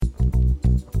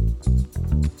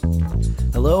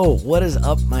Hello, what is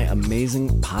up, my amazing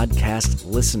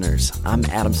podcast listeners? I'm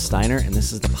Adam Steiner, and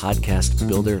this is the podcast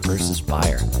Builder versus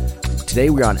Buyer.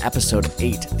 Today we are on episode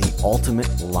 8, the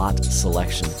Ultimate Lot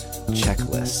Selection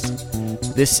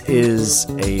Checklist. This is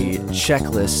a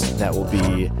checklist that will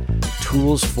be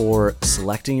tools for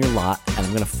selecting your lot, and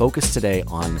I'm going to focus today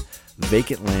on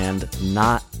vacant land,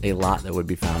 not a lot that would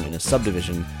be found in a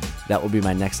subdivision. That will be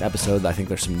my next episode. I think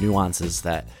there's some nuances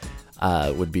that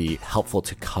would be helpful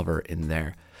to cover in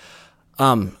there.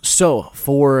 So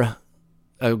for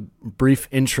a brief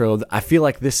intro, I feel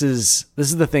like this is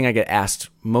the thing I get asked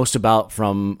most about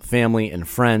from family and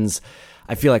friends.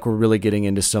 I feel like we're really getting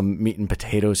into some meat and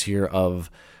potatoes here of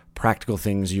practical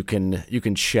things you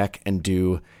can check and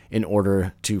do in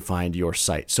order to find your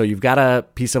site. So you've got a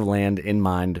piece of land in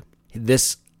mind.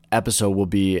 This episode will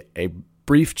be a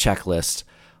brief checklist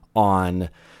on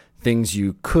things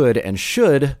you could and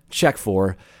should check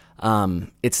for.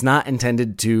 It's not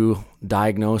intended to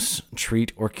diagnose,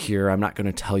 treat, or cure. I'm not going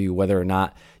to tell you whether or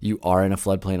not you are in a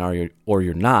floodplain or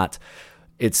you're not.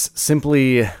 It's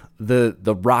simply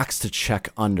the rocks to check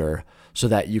under so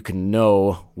that you can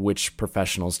know which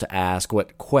professionals to ask,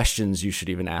 what questions you should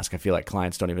even ask. I feel like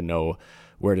clients don't even know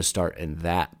where to start in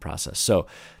that process. So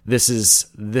this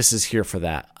is here for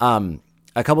that.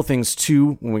 A couple things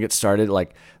too when we get started,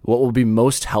 like what will be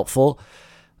most helpful.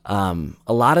 A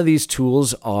lot of these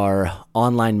tools are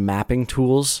online mapping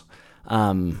tools,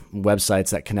 websites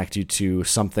that connect you to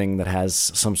something that has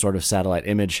some sort of satellite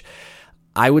image.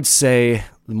 I would say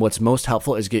what's most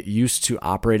helpful is get used to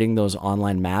operating those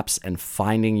online maps and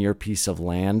finding your piece of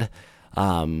land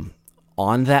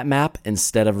on that map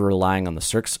instead of relying on the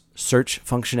search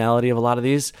functionality of a lot of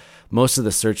these. Most of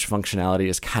the search functionality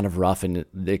is kind of rough and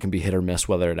they can be hit or miss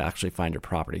whether to actually find your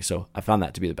property. So I found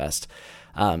that to be the best.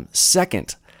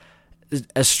 Second,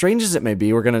 as strange as it may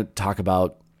be, we're going to talk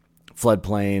about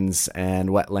floodplains and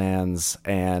wetlands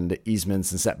and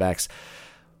easements and setbacks.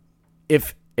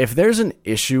 If there's an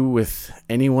issue with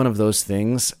any one of those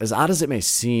things, as odd as it may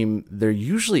seem, there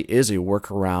usually is a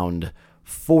workaround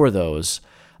for those.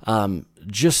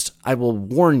 I will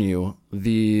warn you,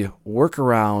 the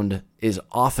workaround is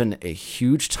often a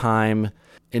huge time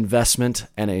investment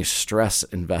and a stress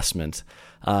investment,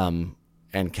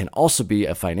 and can also be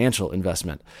a financial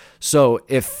investment. So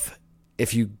if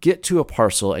you get to a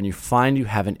parcel and you find you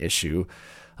have an issue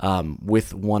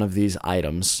with one of these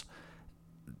items,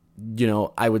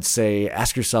 I would say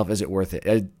ask yourself, is it worth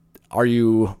it? Are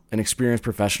you an experienced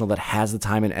professional that has the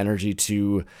time and energy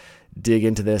to dig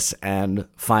into this and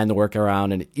find the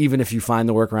workaround? And even if you find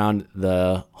the workaround,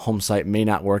 the home site may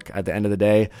not work at the end of the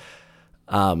day,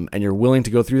 and you're willing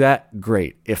to go through that,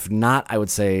 great. If not, I would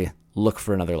say look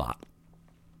for another lot.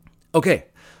 Okay,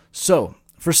 so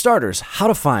for starters, how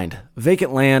to find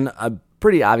vacant land.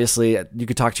 Pretty obviously, you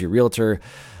could talk to your realtor.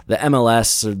 The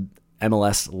MLS or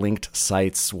MLS linked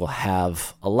sites will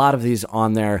have a lot of these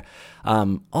on there.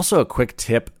 Also a quick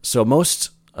tip. So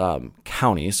most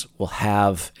counties will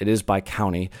have, it is by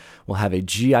county, will have a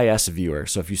GIS viewer.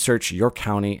 So if you search your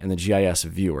county in the GIS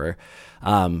viewer,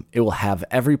 it will have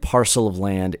every parcel of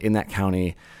land in that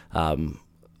county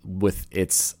with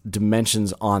its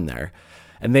dimensions on there.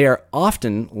 And they are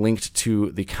often linked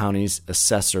to the county's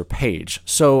assessor page.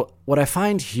 So what I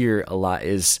find here a lot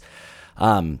is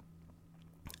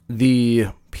the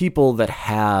people that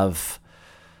have,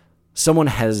 someone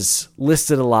has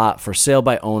listed a lot for sale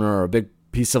by owner or a big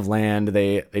piece of land.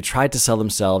 They tried to sell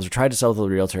themselves or tried to sell to the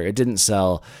realtor. It didn't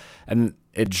sell and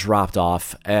it dropped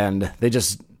off, and they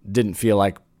just didn't feel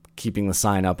like keeping the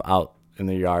sign up out in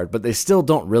the yard, but they still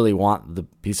don't really want the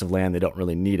piece of land. They don't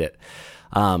really need it.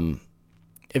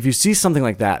 If you see something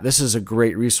like that, this is a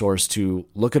great resource to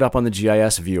look it up on the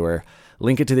GIS viewer,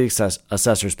 link it to the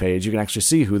assessor's page. You can actually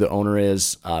see who the owner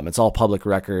is. It's all public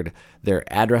record. Their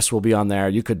address will be on there.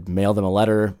 You could mail them a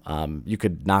letter. You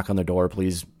could knock on their door.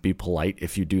 Please be polite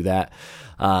if you do that.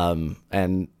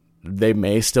 And they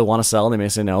may still want to sell. They may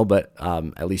say no, but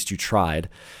at least you tried.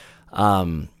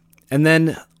 And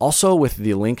then also with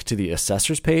the link to the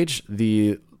assessor's page,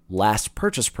 the last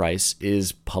purchase price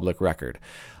is public record.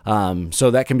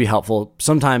 So that can be helpful.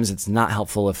 Sometimes it's not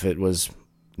helpful if it was,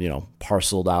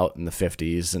 parceled out in the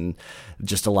 50s and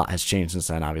just a lot has changed since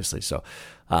then, obviously. So,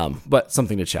 but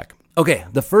something to check. Okay.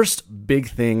 The first big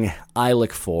thing I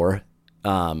look for,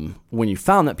 when you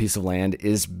found that piece of land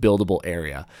is buildable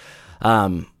area.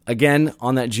 Again,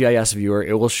 on that GIS viewer,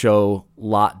 it will show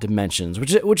lot dimensions,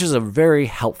 which is a very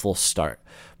helpful start,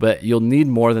 but you'll need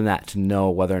more than that to know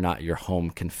whether or not your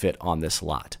home can fit on this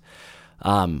lot.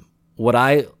 what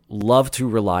I love to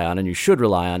rely on, and you should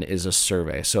rely on, is a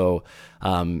survey. So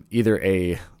either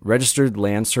a registered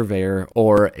land surveyor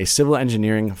or a civil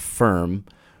engineering firm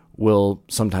will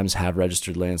sometimes have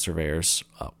registered land surveyors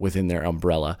within their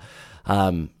umbrella.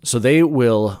 So they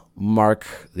will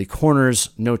mark the corners,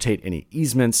 notate any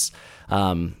easements.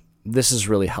 This is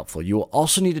really helpful. You will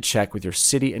also need to check with your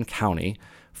city and county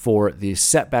for the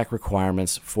setback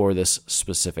requirements for this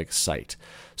specific site.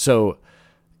 So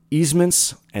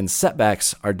easements and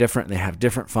setbacks are different. They have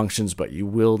different functions, but you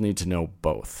will need to know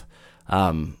both.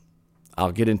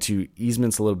 I'll get into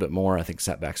easements a little bit more. I think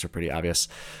setbacks are pretty obvious.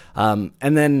 And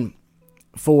then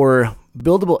for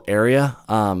buildable area,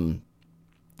 and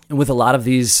with a lot of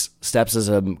these steps as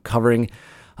I'm covering,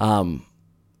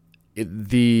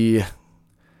 the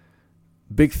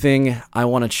big thing I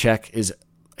want to check is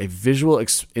a visual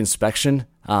inspection.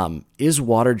 Is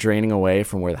water draining away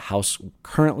from where the house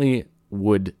currently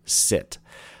would sit?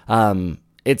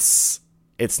 It's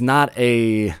not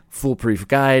a foolproof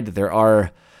guide. There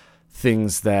are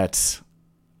things that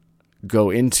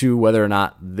go into whether or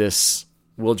not this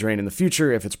will drain in the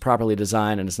future. If it's properly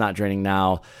designed and it's not draining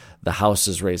now, the house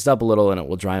is raised up a little and it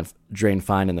will drain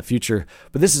fine in the future.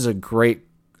 But this is a great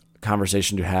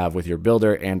conversation to have with your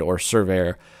builder and or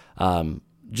surveyor.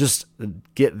 Just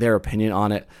get their opinion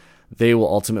on it. They will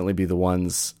ultimately be the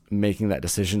ones making that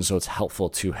decision. So it's helpful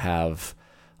to have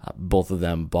both of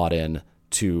them bought in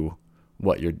to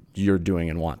what you're doing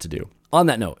and want to do. On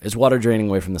that note, is water draining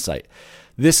away from the site?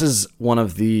 This is one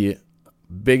of the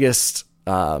biggest,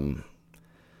 we'll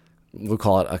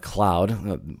call it a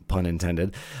cloud, pun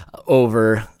intended,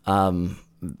 over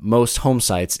most home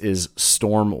sites is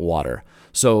storm water.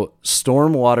 So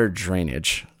stormwater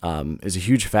drainage is a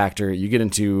huge factor. You get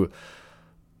into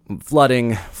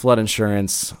flooding, flood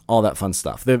insurance, all that fun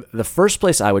stuff. The first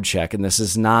place I would check, and this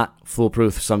is not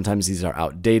foolproof, sometimes these are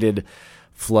outdated,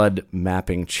 flood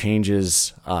mapping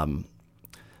changes.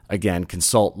 Again,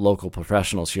 consult local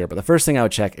professionals here. But the first thing I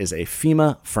would check is a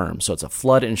FEMA firm. So it's a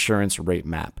flood insurance rate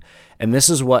map. And this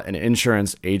is what an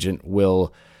insurance agent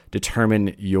will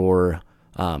determine your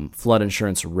flood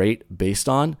insurance rate based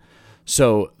on.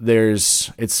 So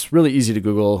it's really easy to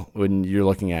Google when you're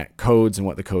looking at codes and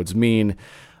what the codes mean.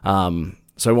 So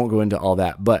I won't go into all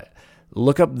that, but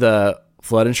look up the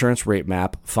flood insurance rate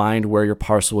map, find where your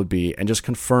parcel would be, and just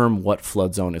confirm what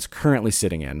flood zone it's currently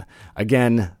sitting in.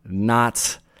 Again,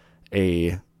 not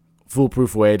a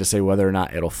foolproof way to say whether or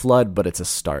not it'll flood, but it's a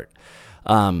start.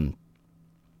 And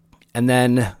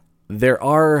then there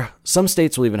are some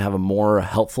states will even have a more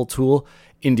helpful tool.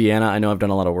 Indiana, I know I've done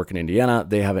a lot of work in Indiana.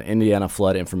 They have an Indiana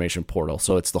flood information portal.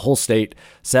 So it's the whole state,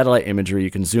 satellite imagery.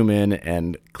 You can zoom in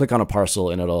and click on a parcel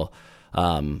and it'll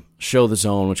show the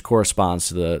zone, which corresponds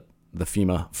to the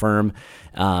FEMA firm.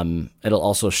 It'll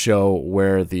also show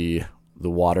where the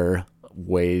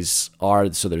waterways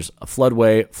are. So there's a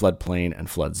floodway, floodplain, and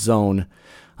flood zone.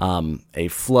 A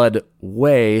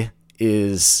floodway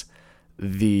is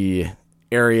the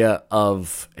area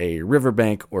of a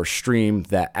riverbank or stream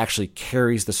that actually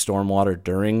carries the stormwater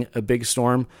during a big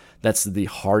storm. That's the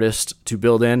hardest to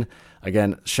build in.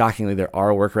 Again, shockingly, there are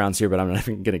workarounds here, but I'm not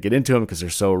even going to get into them because they're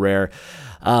so rare.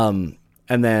 And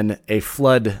then a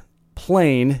flood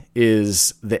plain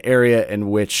is the area in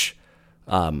which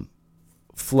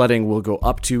flooding will go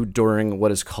up to during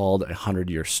what is called a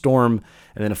 100-year storm.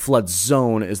 And then a flood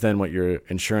zone is then what your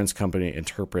insurance company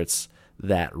interprets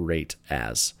that rate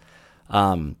as.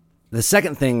 The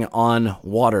second thing on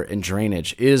water and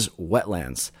drainage is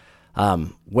wetlands.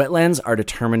 Wetlands are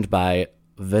determined by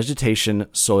vegetation,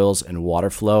 soils, and water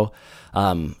flow.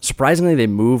 Surprisingly, they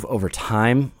move over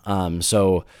time.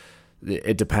 So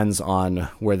it depends on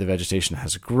where the vegetation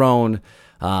has grown.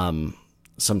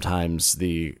 Sometimes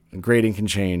the grading can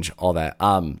change, all that.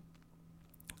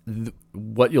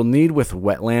 What you'll need with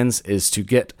wetlands is to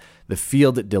get the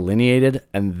field delineated,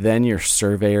 and then your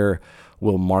surveyor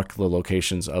will mark the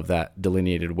locations of that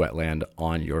delineated wetland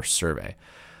on your survey.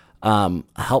 A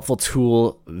helpful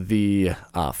tool, the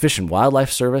Fish and Wildlife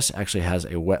Service actually has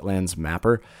a wetlands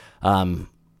mapper.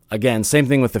 Again, same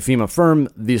thing with the FEMA firm.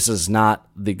 This is not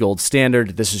the gold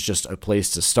standard. This is just a place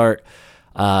to start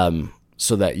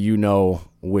so that you know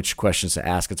which questions to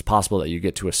ask. It's possible that you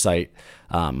get to a site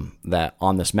that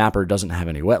on this mapper doesn't have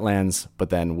any wetlands,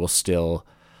 but then will still,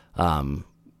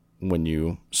 when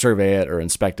you survey it or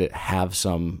inspect it, have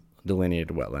some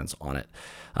delineated wetlands on it.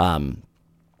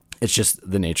 It's just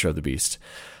the nature of the beast.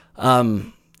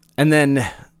 And then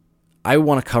I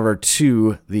want to cover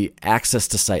too, the access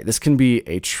to site. This can be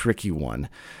a tricky one.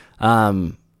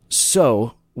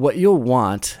 So what you'll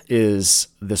want is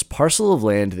this parcel of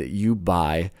land that you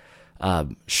buy.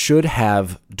 should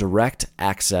have direct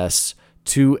access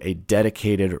to a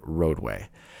dedicated roadway.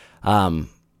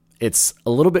 It's a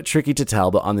little bit tricky to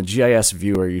tell, but on the GIS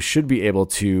viewer, you should be able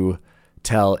to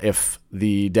tell if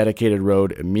the dedicated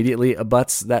road immediately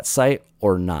abuts that site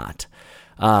or not.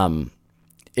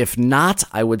 If not,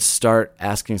 I would start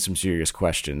asking some serious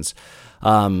questions.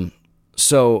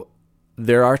 So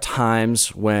there are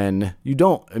times when you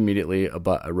don't immediately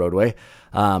abut a roadway.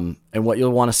 And what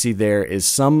you'll want to see there is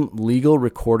some legal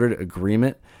recorded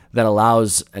agreement that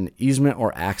allows an easement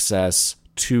or access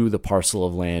to the parcel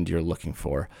of land you're looking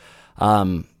for.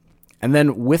 And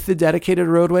then with the dedicated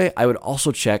roadway, I would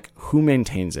also check who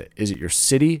maintains it. Is it your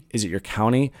city? Is it your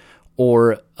county?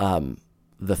 Or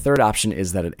the third option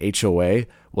is that an HOA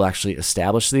will actually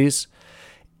establish these.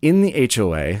 In the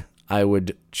HOA, I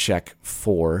would check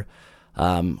for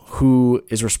who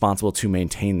is responsible to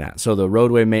maintain that. So the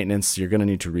roadway maintenance, you're going to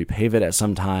need to repave it at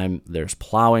some time. There's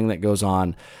plowing that goes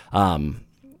on.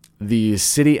 The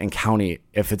city and county,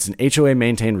 if it's an HOA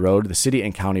maintained road, the city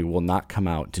and county will not come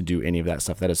out to do any of that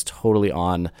stuff. That is totally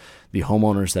on the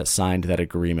homeowners that signed that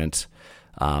agreement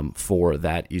for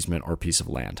that easement or piece of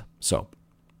land. So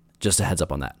just a heads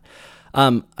up on that.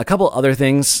 A couple other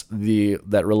things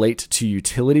that relate to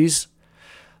utilities.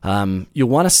 You'll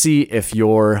want to see if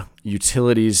your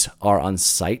utilities are on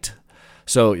site.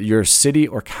 So your city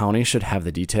or county should have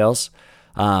the details.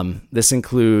 This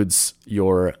includes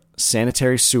your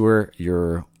sanitary sewer,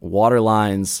 your water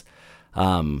lines,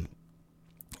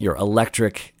 your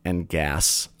electric and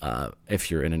gas,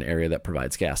 if you're in an area that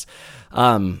provides gas.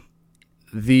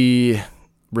 The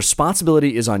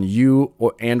responsibility is on you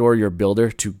or your builder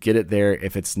to get it there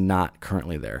if it's not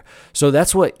currently there. So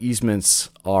that's what easements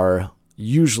are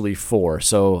usually for.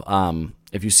 So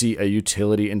if you see a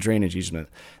utility and drainage easement,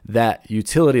 that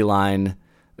utility line,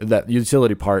 that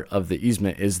utility part of the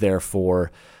easement is there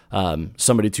for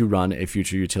somebody to run a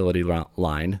future utility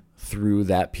line through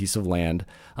that piece of land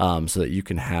so that you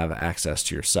can have access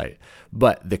to your site.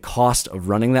 But the cost of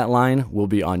running that line will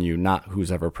be on you, not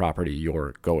whose ever property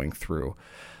you're going through.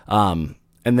 And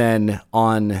then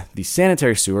on the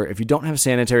sanitary sewer, if you don't have a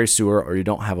sanitary sewer or you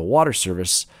don't have a water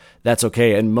service, that's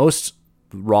okay. And most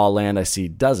raw land I see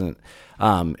doesn't.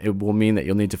 It will mean that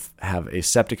you'll need to have a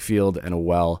septic field and a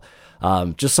well.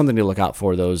 Just something to look out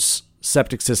for. Those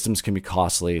septic systems can be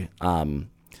costly,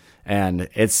 and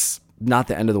it's not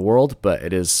the end of the world, but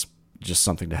it is just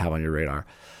something to have on your radar.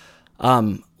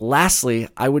 Lastly,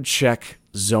 I would check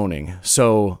zoning.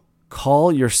 So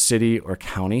call your city or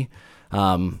county.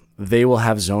 They will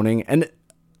have zoning. And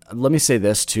let me say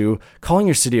this too, calling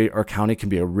your city or county can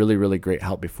be a really, really great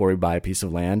help before you buy a piece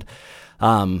of land.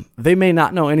 They may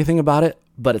not know anything about it,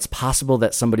 but it's possible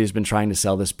that somebody has been trying to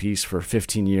sell this piece for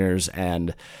 15 years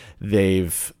and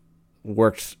they've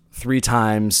worked 3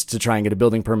 times to try and get a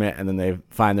building permit, and then they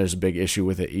find there's a big issue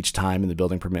with it each time and the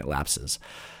building permit lapses.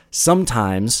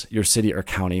 Sometimes your city or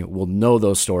county will know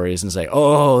those stories and say,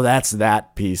 oh, that's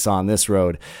that piece on this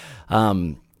road,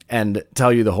 and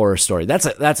tell you the horror story.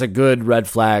 That's a good red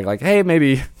flag. Like, hey,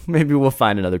 maybe we'll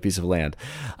find another piece of land.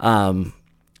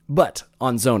 But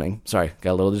on zoning, sorry,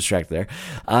 got a little distracted there.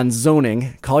 On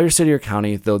zoning, call your city or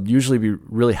county. They'll usually be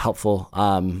really helpful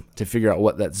to figure out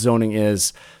what that zoning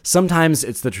is. Sometimes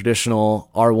it's the traditional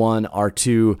R1,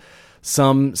 R2.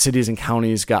 Some cities and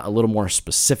counties got a little more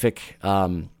specific.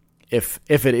 If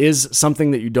it is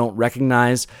something that you don't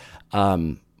recognize,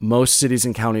 most cities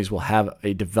and counties will have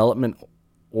a development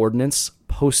ordinance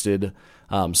posted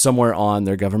somewhere on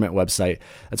their government website.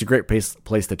 That's a great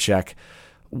place to check.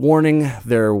 Warning,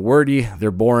 they're wordy, they're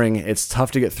boring, it's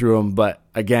tough to get through them, but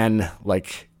again,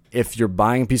 like if you're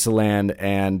buying a piece of land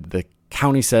and the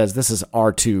county says this is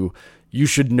R2, you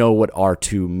should know what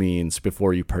R2 means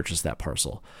before you purchase that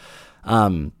parcel.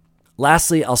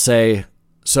 Lastly, I'll say,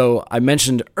 so I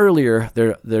mentioned earlier,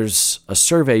 there's a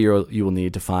survey you will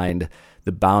need to find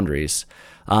the boundaries.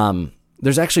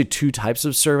 There's actually 2 types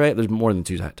of survey. There's more than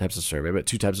 2 types of survey, but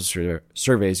 2 types of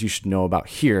surveys you should know about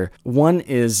here. One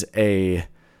is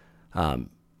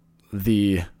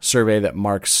the survey that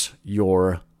marks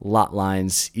your lot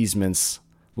lines, easements,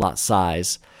 lot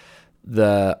size.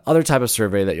 The other type of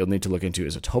survey that you'll need to look into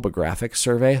is a topographic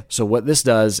survey. So what this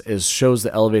does is shows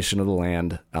the elevation of the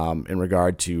land in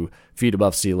regard to feet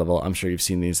above sea level. I'm sure you've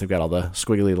seen these. They've got all the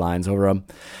squiggly lines over them.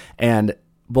 And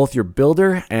both your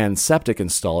builder and septic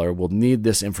installer will need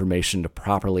this information to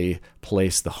properly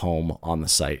place the home on the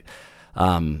site.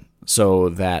 So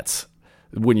that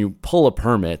when you pull a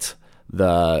permit,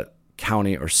 the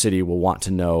county or city will want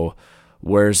to know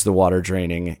where's the water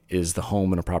draining. Is the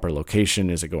home in a proper location?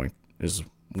 Is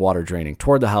water draining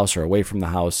toward the house or away from the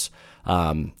house?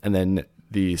 And then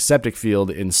the septic field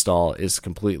install is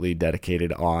completely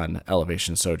dedicated on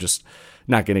elevation. So just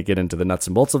not going to get into the nuts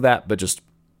and bolts of that, but just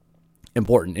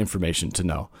important information to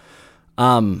know.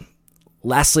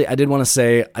 Lastly, I did want to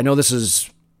say, I know this is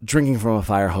drinking from a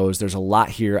fire hose. There's a lot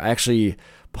here. I actually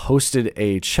posted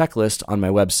a checklist on my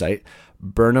website,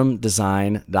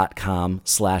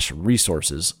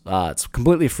 burnhamdesign.com/resources. It's a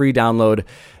completely free download.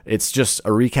 It's just a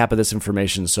recap of this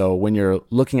information. So when you're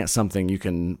looking at something, you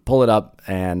can pull it up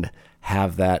and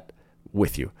have that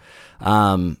with you.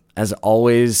 As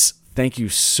always, thank you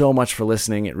so much for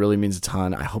listening. It really means a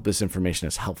ton. I hope this information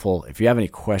is helpful. If you have any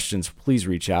questions, please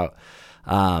reach out.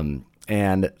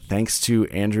 And thanks to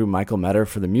Andrew Michael Metter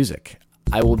for the music.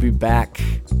 I will be back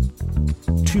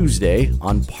Tuesday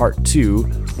on part 2,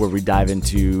 where we dive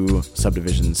into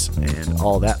subdivisions and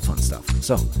all that fun stuff.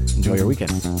 So enjoy your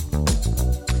weekend.